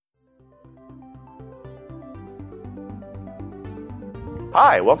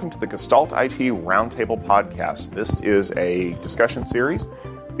Hi, welcome to the Gestalt IT Roundtable podcast. This is a discussion series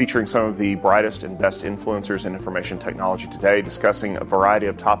featuring some of the brightest and best influencers in information technology today, discussing a variety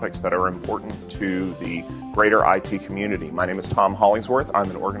of topics that are important to the greater IT community. My name is Tom Hollingsworth. I'm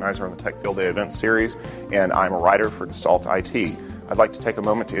an organizer on the Tech Field Day event series, and I'm a writer for Gestalt IT. I'd like to take a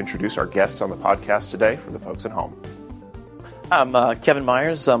moment to introduce our guests on the podcast today for the folks at home. I'm Kevin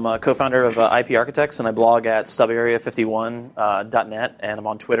Myers. I'm a co-founder of IP Architects, and I blog at stubarea51.net, and I'm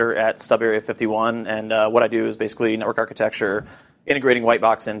on Twitter at stubarea51. And what I do is basically network architecture, integrating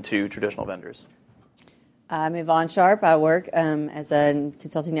Whitebox into traditional vendors. I'm Yvonne Sharp. I work as a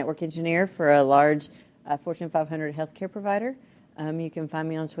consulting network engineer for a large Fortune 500 healthcare provider. You can find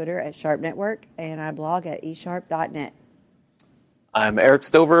me on Twitter at Sharp Network, and I blog at esharp.net. I'm Eric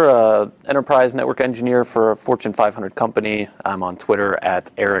Stover, enterprise network engineer for a Fortune 500 company. I'm on Twitter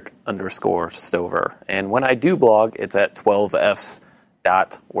at Eric_Stover. And when I do blog, it's at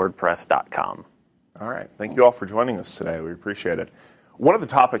 12fs.wordpress.com. All right. Thank you all for joining us today. We appreciate it. One of the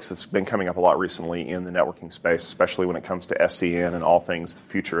topics that's been coming up a lot recently in the networking space, especially when it comes to SDN and all things the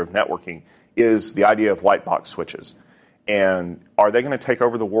future of networking, is the idea of Whitebox switches. And are they going to take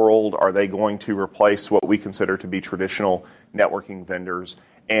over the world? Are they going to replace what we consider to be traditional networking vendors?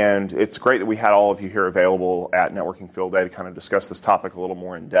 And it's great that we had all of you here available at Networking Field Day to kind of discuss this topic a little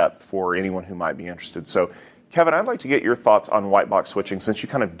more in depth for anyone who might be interested. So, Kevin, I'd like to get your thoughts on Whitebox switching since you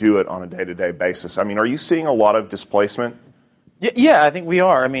kind of do it on a day-to-day basis. I mean, are you seeing a lot of displacement? Yeah, I think we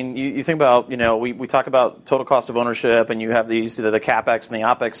are. I mean, you think about, we talk about total cost of ownership, and you have these, the CapEx and the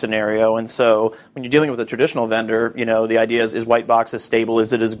OpEx scenario. And so when you're dealing with a traditional vendor, the idea is Whitebox as stable?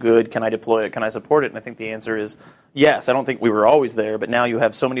 Is it as good? Can I deploy it? Can I support it? And I think the answer is yes. I don't think we were always there, but now you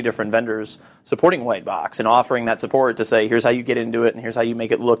have so many different vendors supporting Whitebox and offering that support to say, here's how you get into it, and here's how you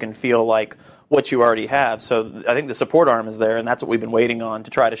make it look and feel like what you already have. So I think the support arm is there, and that's what we've been waiting on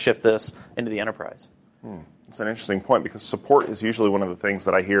to try to shift this into the enterprise. It's an interesting point because support is usually one of the things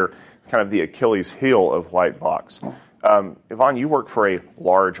that I hear is kind of the Achilles heel of Whitebox. Yvonne, you work for a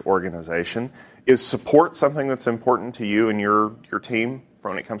large organization. Is support something that's important to you and your team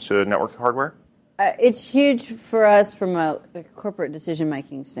when it comes to network hardware? It's huge for us from a corporate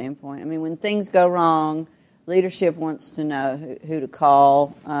decision-making standpoint. I mean, when things go wrong, leadership wants to know who to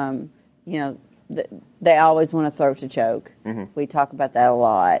call. They always want to throw to choke. Mm-hmm. We talk about that a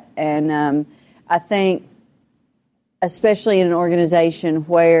lot. And I think, especially in an organization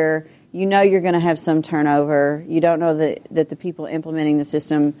where you're going to have some turnover, you don't know that the people implementing the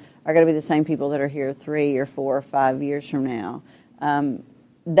system are going to be the same people that are here 3 or 4 or 5 years from now.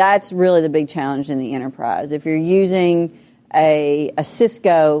 That's really the big challenge in the enterprise. If you're using a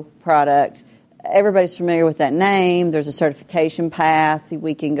Cisco product, everybody's familiar with that name. There's a certification path.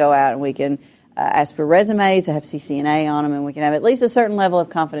 We can go out and we can ask for resumes that have CCNA on them, and we can have at least a certain level of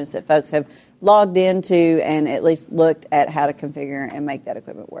confidence that folks have logged into and at least looked at how to configure and make that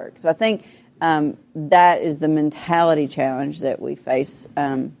equipment work. So I think that is the mentality challenge that we face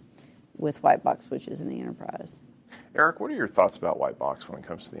with Whitebox switches in the enterprise. Eric, what are your thoughts about Whitebox when it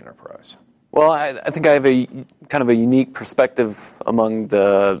comes to the enterprise? Well, I think I have a kind of a unique perspective amongst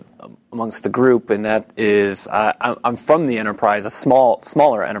the group, and that is I'm from the enterprise, a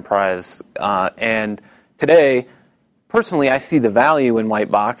smaller enterprise, and today, personally, I see the value in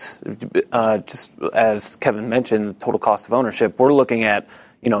Whitebox. Just as Kevin mentioned, the total cost of ownership. We're looking at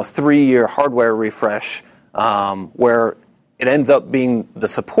 3-year hardware refresh, where it ends up being the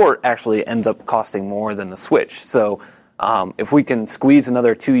support actually ends up costing more than the switch. So if we can squeeze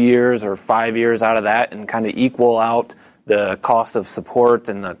another 2 years or 5 years out of that and kind of equal out the cost of support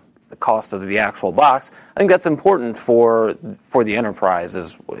and the cost of the actual box, I think that's important for the enterprise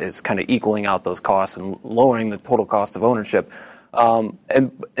is kind of equaling out those costs and lowering the total cost of ownership. And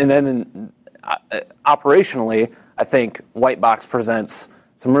then operationally, I think Whitebox presents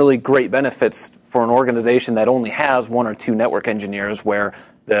some really great benefits for an organization that only has 1 or 2 network engineers, where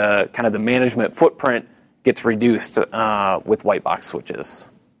the kind of the management footprint gets reduced with Whitebox switches.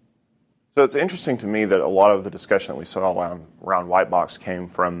 So it's interesting to me that a lot of the discussion that we saw around Whitebox came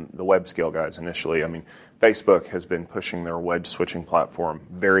from the web scale guys initially. I mean, Facebook has been pushing their wedge switching platform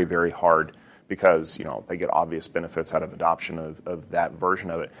very, very hard because they get obvious benefits out of adoption of that version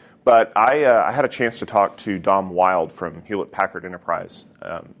of it. But I had a chance to talk to Dom Wild from Hewlett-Packard Enterprise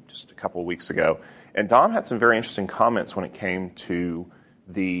just a couple of weeks ago, and Dom had some very interesting comments when it came to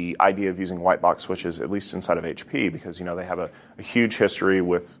the idea of using Whitebox switches, at least inside of HP, because they have a huge history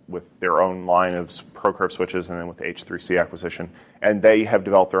with their own line of ProCurve switches, and then with the H3C acquisition, and they have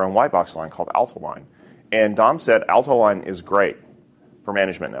developed their own Whitebox line called Alto Line. And Dom said Alto Line is great for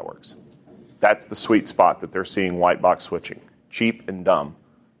management networks. That's the sweet spot that they're seeing white box switching, cheap and dumb.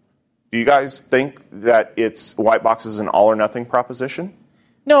 Do you guys think that white box is an all or nothing proposition?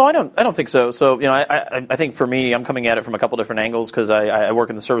 No, I don't think so. So, I think for me, I'm coming at it from a couple different angles because I work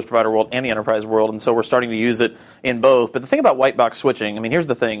in the service provider world and the enterprise world, and so we're starting to use it in both. But the thing about white box switching, I mean, here's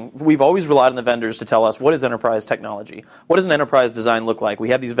the thing. We've always relied on the vendors to tell us what is enterprise technology. What does an enterprise design look like? We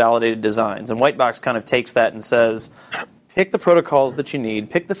have these validated designs, and white box kind of takes that and says, pick the protocols that you need,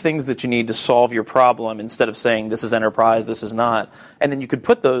 pick the things that you need to solve your problem instead of saying this is enterprise, this is not. And then you could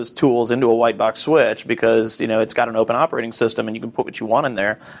put those tools into a white box switch because it's got an open operating system and you can put what you want in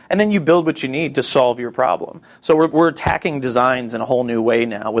there. And then you build what you need to solve your problem. So we're attacking designs in a whole new way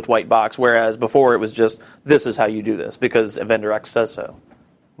now with white box, whereas before it was just this is how you do this because vendor X says so.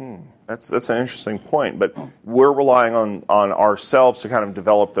 That's an interesting point. But we're relying on ourselves to kind of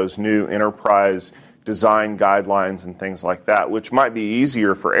develop those new enterprise design guidelines and things like that, which might be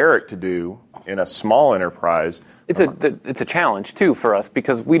easier for Eric to do in a small enterprise. It's a challenge too for us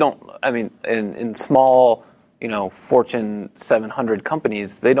because we don't. I mean, in small, Fortune 700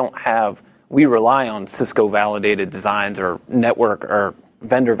 companies, they don't have. We rely on Cisco validated designs or network or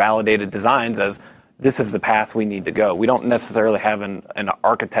vendor validated designs as this is the path we need to go. We don't necessarily have an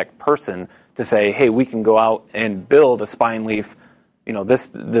architect person to say, hey, we can go out and build a spine leaf.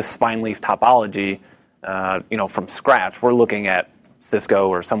 This spine leaf topology, from scratch. We're looking at Cisco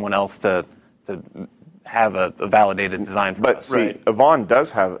or someone else to have a validated design for us. But see, Yvonne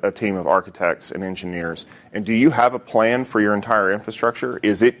does have a team of architects and engineers. And do you have a plan for your entire infrastructure?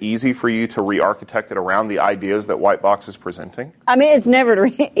 Is it easy for you to re-architect it around the ideas that Whitebox is presenting? I mean, it's never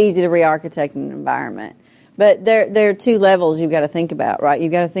easy to re-architect an environment. But there are two levels you've got to think about, right?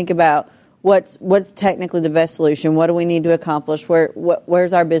 You've got to think about what's technically the best solution? What do we need to accomplish?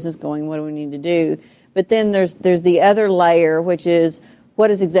 Where's our business going? What do we need to do? But then there's the other layer, which is what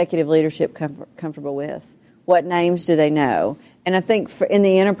is executive leadership comfortable with? What names do they know? And I think in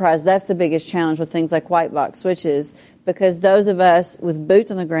the enterprise, that's the biggest challenge with things like white box switches, because those of us with boots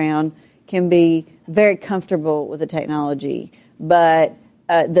on the ground can be very comfortable with the technology, but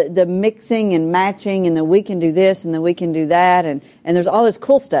the mixing and matching and the we can do this and the we can do that and there's all this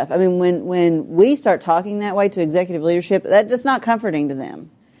cool stuff. I mean, when we start talking that way to executive leadership, that's not comforting to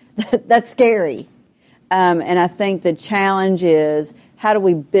them. That's scary. And I think the challenge is how do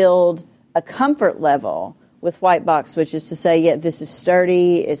we build a comfort level with white box switches to say, yeah, this is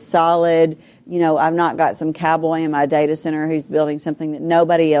sturdy, it's solid. I've not got some cowboy in my data center who's building something that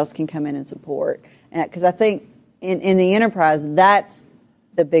nobody else can come in and support. Because I think in the enterprise, that's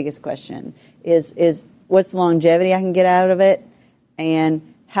the biggest question is what's the longevity I can get out of it, and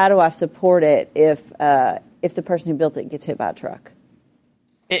how do I support it if the person who built it gets hit by a truck?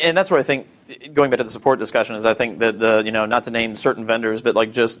 And that's where I think, going back to the support discussion, is I think that not to name certain vendors, but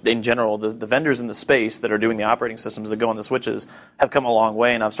like just in general, the vendors in the space that are doing the operating systems that go on the switches have come a long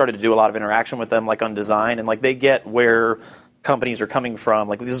way, and I've started to do a lot of interaction with them, like on design, and like they get where companies are coming from.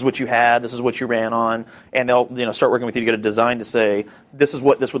 Like, this is what you had, this is what you ran on, and they'll start working with you to get a design to say, this is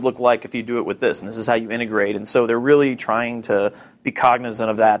what this would look like if you do it with this, and this is how you integrate. And so they're really trying to be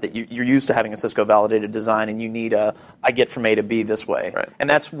cognizant of that you're used to having a Cisco validated design, and you need I get from A to B this way. Right. And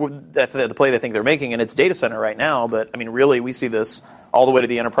that's the play they think they're making, and it's data center right now, but I mean, really, we see this all the way to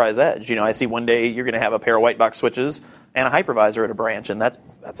the enterprise edge. I see one day you're going to have a pair of white box switches and a hypervisor at a branch, and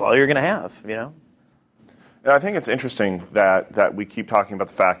that's all you're going to have, And I think it's interesting that we keep talking about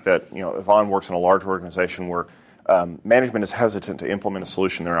the fact that Yvonne works in a large organization where management is hesitant to implement a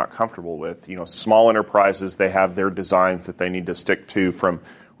solution they're not comfortable with. Small enterprises, they have their designs that they need to stick to from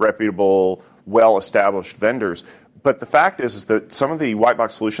reputable, well-established vendors. But the fact is that some of the white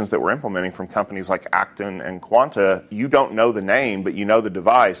box solutions that we're implementing from companies like Acton and Quanta, you don't know the name, but you know the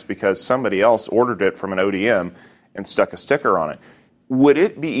device because somebody else ordered it from an ODM and stuck a sticker on it. Would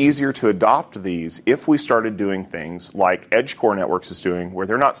it be easier to adopt these if we started doing things like EdgeCore Networks is doing, where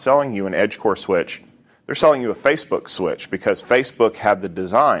they're not selling you an EdgeCore switch, they're selling you a Facebook switch because Facebook had the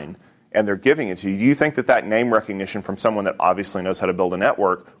design and they're giving it to you? Do you think that name recognition from someone that obviously knows how to build a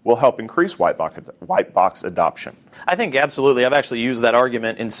network will help increase white box adoption? I think absolutely. I've actually used that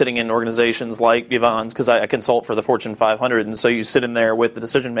argument in sitting in organizations like Yvonne's, because I consult for the Fortune 500, and so you sit in there with the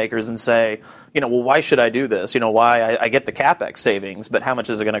decision makers and say, well, why should I do this? Why I get the CapEx savings, but how much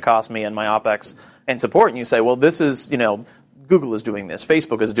is it going to cost me in my OpEx and support? And you say, well, this is, Google is doing this,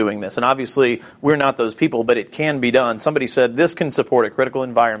 Facebook is doing this, and obviously we're not those people, but it can be done. Somebody said this can support a critical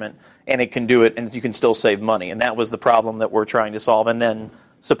environment, and it can do it, and you can still save money, and that was the problem that we're trying to solve, and then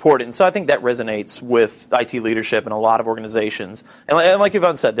support it. And so I think that resonates with IT leadership in a lot of organizations. And like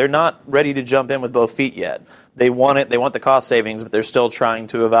Yvonne said, they're not ready to jump in with both feet yet. They want it, they want the cost savings, but they're still trying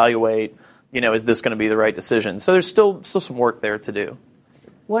to evaluate is this going to be the right decision? So there's still some work there to do.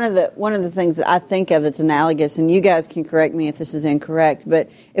 One of the things that I think of that's analogous, and you guys can correct me if this is incorrect, but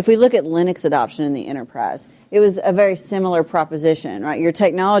if we look at Linux adoption in the enterprise, it was a very similar proposition, right? Your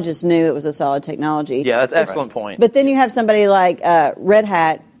technologists knew it was a solid technology. Yeah, that's an excellent point. But then you have somebody like Red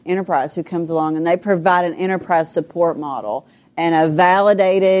Hat Enterprise who comes along and they provide an enterprise support model and a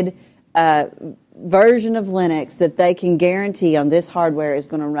validated version of Linux that they can guarantee on this hardware is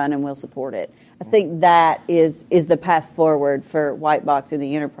going to run and will support it. I think that is the path forward for Whitebox in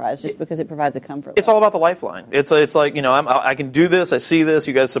the enterprise, just because it provides a comfort. It's all about the lifeline. It's like, I can do this, I see this,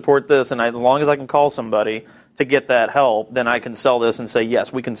 you guys support this, and as long as I can call somebody to get that help, then I can sell this and say,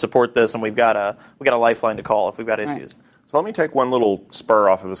 yes, we can support this, and we've got a lifeline to call if we've got issues. Right. So let me take one little spur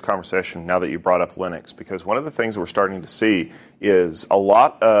off of this conversation now that you brought up Linux, because one of the things that we're starting to see is a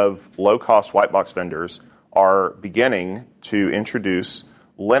lot of low-cost Whitebox vendors are beginning to introduce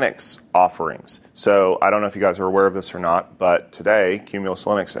Linux offerings. So I don't know if you guys are aware of this or not, but today Cumulus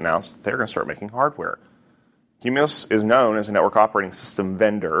Linux announced that they're going to start making hardware. Cumulus is known as a network operating system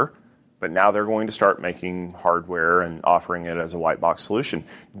vendor, but now they're going to start making hardware and offering it as a Whitebox solution.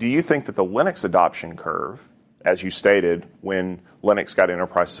 Do you think that the Linux adoption curve, as you stated, when Linux got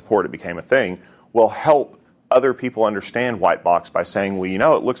enterprise support, it became a thing, will help other people understand Whitebox by saying,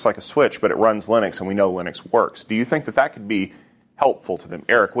 well, it looks like a switch, but it runs Linux, and we know Linux works? Do you think that could be helpful to them?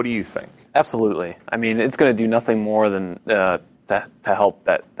 Eric, what do you think? Absolutely. I mean, it's going to do nothing more than to help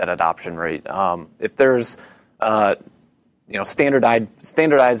that adoption rate. If there's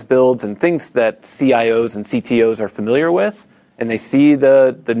standardized builds and things that CIOs and CTOs are familiar with, and they see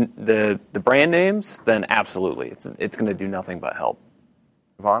the brand names, then absolutely, it's going to do nothing but help.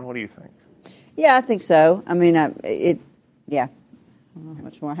 Vaughn, what do you think? Yeah, I think so. I mean, I don't know how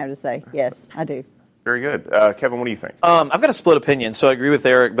much more I have to say. Yes, I do. Very good. Kevin, what do you think? I've got a split opinion, so I agree with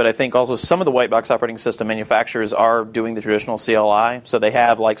Eric, but I think also some of the Whitebox operating system manufacturers are doing the traditional CLI. So they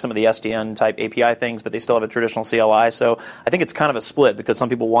have like some of the SDN-type API things, but they still have a traditional CLI. So I think it's kind of a split, because some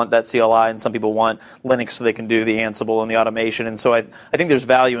people want that CLI and some people want Linux so they can do the Ansible and the automation. And so I think there's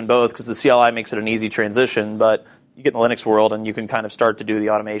value in both, because the CLI makes it an easy transition, but you get in the Linux world and you can kind of start to do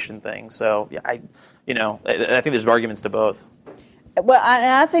the automation thing. So yeah, I think there's arguments to both. Well,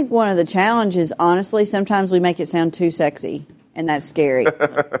 I think one of the challenges, honestly, sometimes we make it sound too sexy, and that's scary.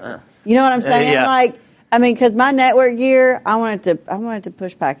 You know what I'm saying? Yeah. Because my network gear, I want it to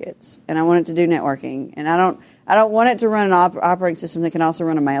push packets, and I want it to do networking, and I don't want it to run an operating system that can also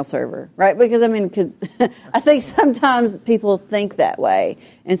run a mail server, right? Because I think sometimes people think that way,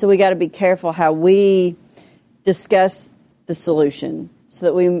 and so we got to be careful how we discuss the solution, so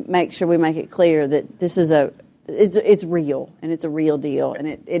that we make sure we make it clear that this is it's real, and it's a real deal, and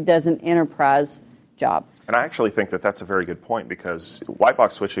it does an enterprise job. And I actually think that that's a very good point, because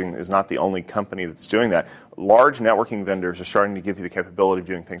Whitebox switching is not the only company that's doing that. Large networking vendors are starting to give you the capability of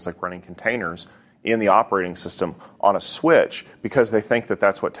doing things like running containers in the operating system on a switch, because they think that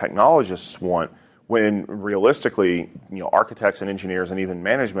that's what technologists want, when realistically, architects and engineers and even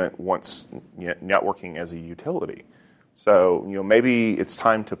management wants networking as a utility. So, maybe it's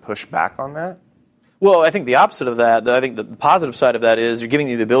time to push back on that. Well, I think the opposite of that, I think the positive side of that is you're giving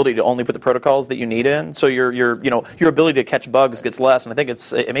you the ability to only put the protocols that you need in. So your ability to catch bugs gets less. And I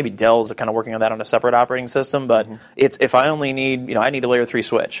think maybe Dell's kind of working on that on a separate operating system. But it's, if I only need, I need a layer 3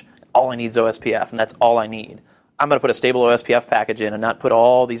 switch. All I need is OSPF, and that's all I need. I'm going to put a stable OSPF package in and not put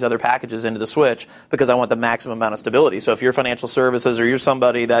all these other packages into the switch, because I want the maximum amount of stability. So if you're financial services, or you're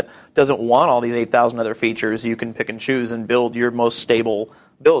somebody that doesn't want all these 8,000 other features, you can pick and choose and build your most stable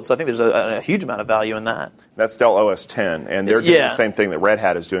build. So I think there's a huge amount of value in that. That's Dell OS 10, and they're doing the same thing that Red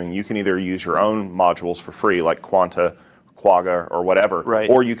Hat is doing. You can either use your own modules for free, like Quanta, Quagga, or whatever, right,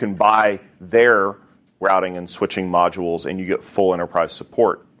 or you can buy their routing and switching modules, and you get full enterprise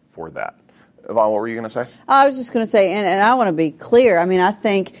support for that. Yvonne, what were you going to say? I was just going to say, and I want to be clear, I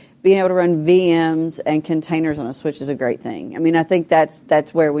think being able to run VMs and containers on a switch is a great thing. I think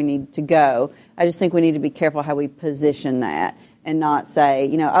that's where we need to go. I just think we need to be careful how we position that, and not say,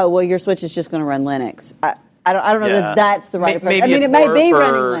 your switch is just going to run Linux. I don't know that that's the right approach. Maybe it may be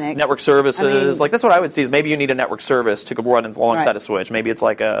running Linux. Network services. That's what I would see, is maybe you need a network service to run alongside a switch. Maybe it's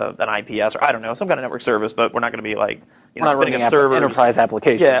like an IPS, or I don't know, some kind of network service, but we're not going to be like, spinning up servers. Enterprise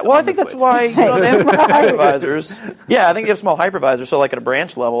applications. Yeah, well, I think that's why you have small hypervisors. Yeah, I think you have small hypervisors. So like at a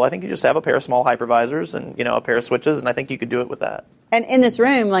branch level, I think you just have a pair of small hypervisors and, a pair of switches, and I think you could do it with that. And in this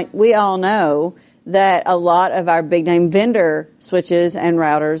room, we all know that a lot of our big name vendor switches and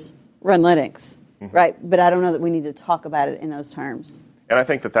routers run Linux. Right, but I don't know that we need to talk about it in those terms. And I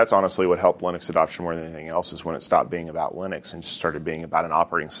think that that's honestly what helped Linux adoption more than anything else, is when it stopped being about Linux and just started being about an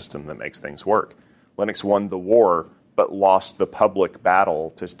operating system that makes things work. Linux won the war, but lost the public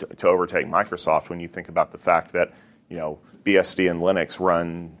battle to overtake Microsoft when you think about the fact that, BSD and Linux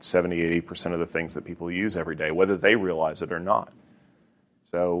run 70-80% of the things that people use every day, whether they realize it or not.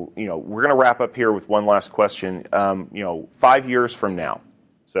 So, we're going to wrap up here with one last question. 5 years from now,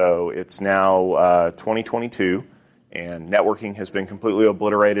 so it's now 2022, and networking has been completely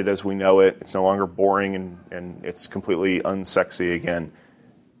obliterated as we know it. It's no longer boring, and it's completely unsexy again.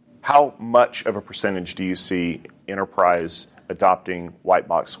 How much of a percentage do you see enterprise adopting white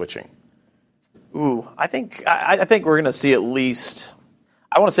box switching? Ooh, I think we're going to see at least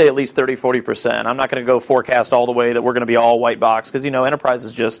 30-40%. I'm not going to go forecast all the way that we're going to be all white box, because enterprise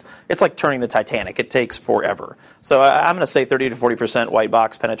is it's like turning the Titanic. It takes forever. So I'm going to say 30 to 40% white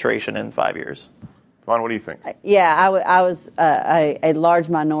box penetration in 5 years. Vaughn, what do you think? Yeah, I was a large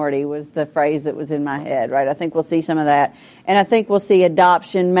minority was the phrase that was in my head, right? I think we'll see some of that. And I think we'll see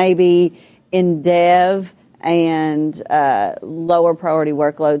adoption maybe in dev and lower priority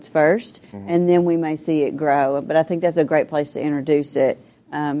workloads first, and then we may see it grow. But I think that's a great place to introduce it,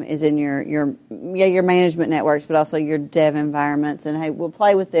 is in your management networks, but also your dev environments. And hey, we'll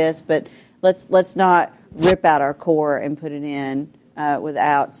play with this, but let's not rip out our core and put it in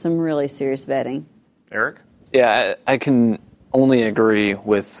without some really serious vetting. Eric? Yeah, I can only agree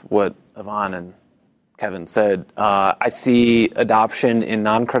with what Yvonne and Kevin said. I see adoption in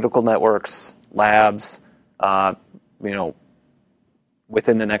non-critical networks, labs,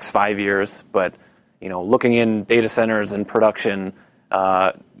 within the next 5 years. But, looking in data centers and production,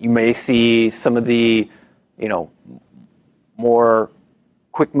 you may see some of the, more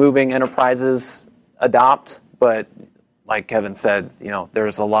quick-moving enterprises adopt. But like Kevin said,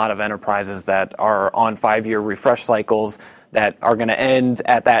 there's a lot of enterprises that are on 5-year refresh cycles that are going to end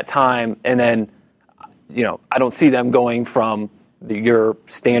at that time. And then, I don't see them going from your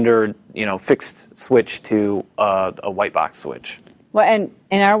standard, fixed switch to a white box switch. Well, and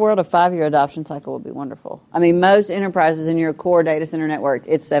in our world, a 5-year adoption cycle would be wonderful. I mean, most enterprises in your core data center network,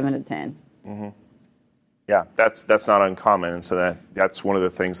 it's 7 to 10. Mm-hmm. Yeah, that's not uncommon. And so that's one of the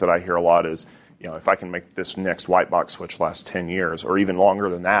things that I hear a lot is, if I can make this next white box switch last 10 years or even longer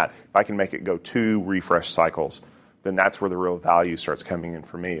than that, if I can make it go 2 refresh cycles, then that's where the real value starts coming in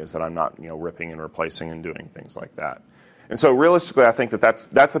for me, is that I'm not, ripping and replacing and doing things like that. And so realistically, I think that's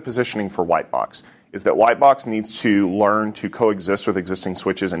the positioning for Whitebox, is that Whitebox needs to learn to coexist with existing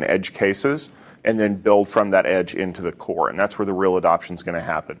switches and edge cases, and then build from that edge into the core. And that's where the real adoption is going to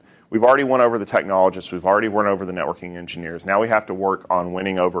happen. We've already won over the technologists. We've already won over the networking engineers. Now we have to work on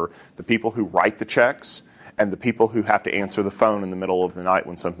winning over the people who write the checks and the people who have to answer the phone in the middle of the night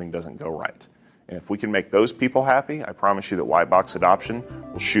when something doesn't go right. And if we can make those people happy, I promise you that Whitebox adoption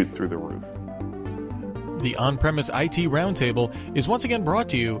will shoot through the roof. The On-Premise IT Roundtable is once again brought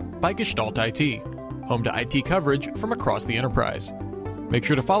to you by Gestalt IT, home to IT coverage from across the enterprise. Make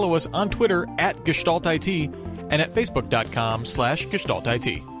sure to follow us on Twitter @GestaltIT and at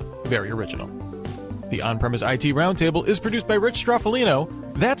Facebook.com/GestaltIT. Very original. The On-Premise IT Roundtable is produced by Rich Straffolino.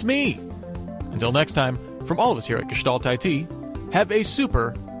 That's me. Until next time, from all of us here at Gestalt IT, have a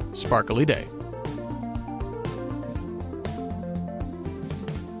super sparkly day.